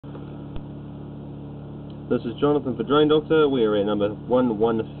This is Jonathan for Drain Doctor. We are at number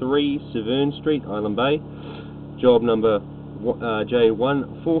 113 Severn Street, Island Bay. Job number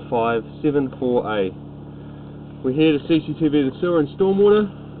J145748A. We're here to CCTV the sewer and stormwater.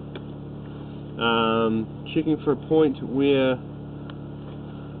 Checking for a point where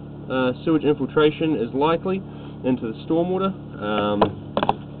sewage infiltration is likely into the stormwater.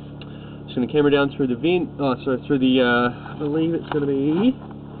 Just going to camera down through the vent. Through the I believe it's going to be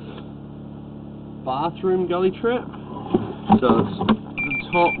bathroom gully trap. So it's the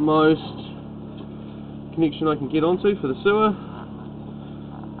topmost connection I can get onto for the sewer.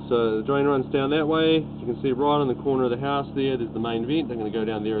 So the drain runs down that way. You can see right on the corner of the house there's the main vent. I'm going to go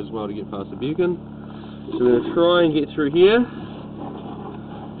down there as well to get past the beacon. So we're going to try and get through here.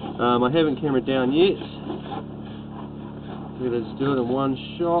 I haven't cameraed down yet. We're going to just do it in one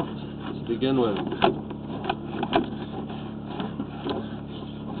shot to begin with.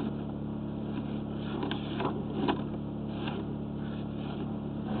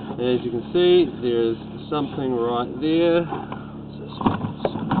 As you can see, there's something right there.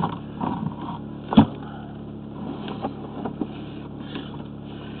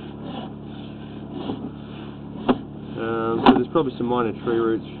 So there's probably some minor tree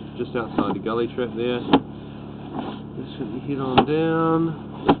roots just outside the gully trap there. Just going to head on down,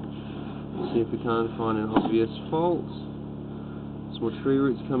 see if we can't find an obvious fault. Some more tree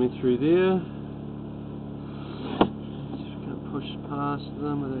roots coming through there. Push past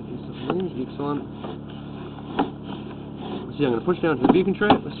them without discipline. Excellent. So I'm going to push down to the beacon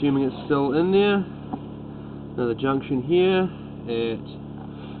trap, assuming it's still in there. Another junction here at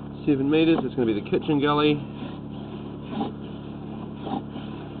 7 meters. It's going to be the kitchen gully.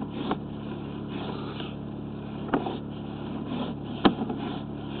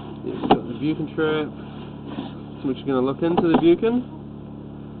 There we've got the beacon trap. So we're just going to look into the beacon,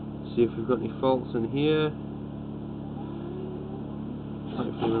 see if we've got any faults in here.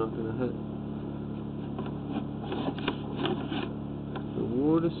 Hopefully we're not going to hit the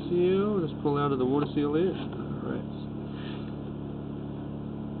water seal. Just pull out of the water seal there. Right.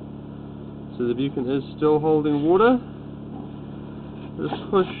 So the beacon is still holding water. Just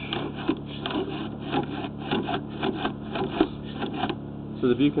push. So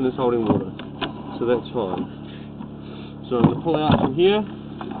the beacon is holding water. So that's fine. So I'm going to pull out from here.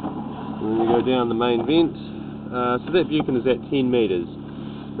 And then we go down the main vent. So that beacon is at 10 meters.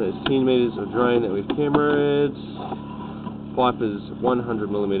 That's 10 meters of drain that we've cameraed. Pipe is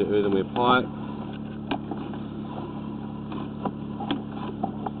 100mm earthenware pipe.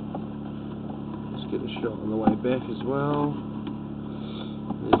 Let's get a shot on the way back as well.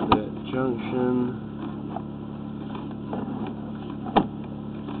 There's that junction.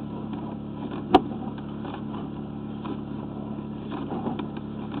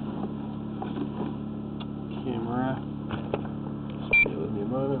 Camera. Bear with me a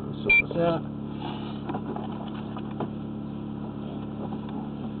moment, let's sort this out.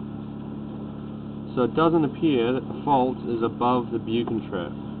 So it doesn't appear that the fault is above the beacon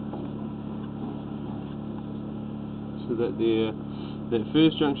trap. So that that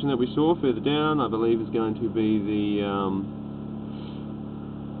first junction that we saw further down, I believe, is going to be the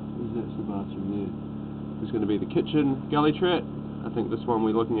that's the bathroom there. It's going to be the kitchen gully trap. I think this one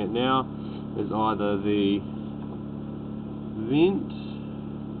we're looking at now is either the vent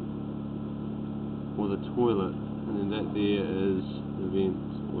or the toilet, and then that there is the vent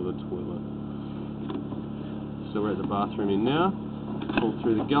or the toilet. So we're at the bathroom in now. Pull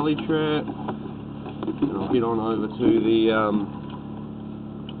through the gully trap, and I'll head on over to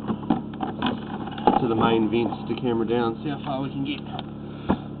the main vents to camera down, see how far we can get.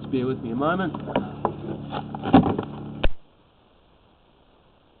 Just bear with me a moment.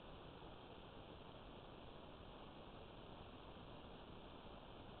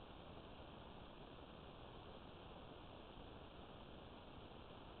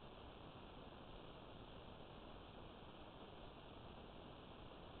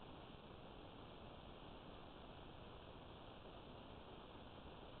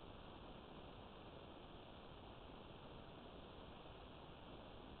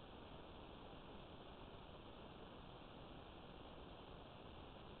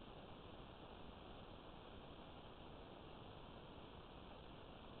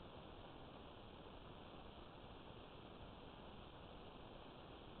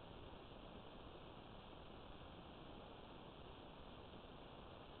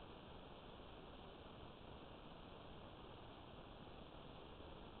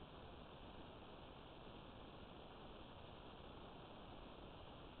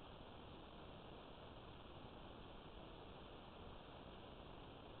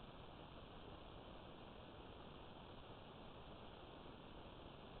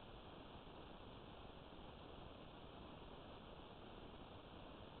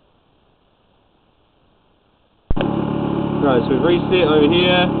 Right, so we've reset over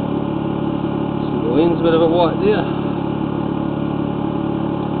here. So the lens a bit of a white there.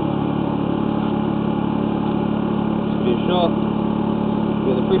 Just give you a shot.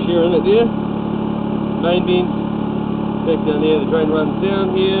 Get the fresh air in it there. Main vent. Back down there, the drain runs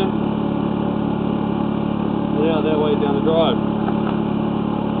down here. And out that way down the drive.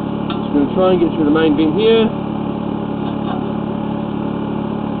 Just going to try and get through the main vent here.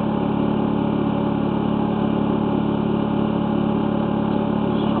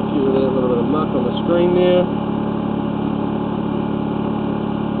 Get rid of that little bit of muck on the screen there.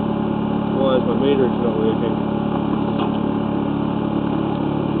 Why is my meterage not working?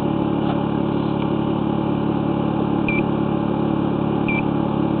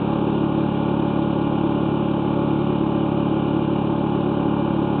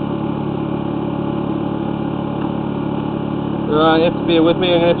 You have to bear with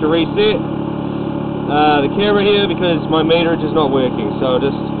me, I'm going to have to reset the camera here because my meterage is not working, so I'll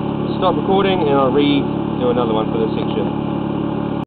just stop recording and I'll do another one for this section.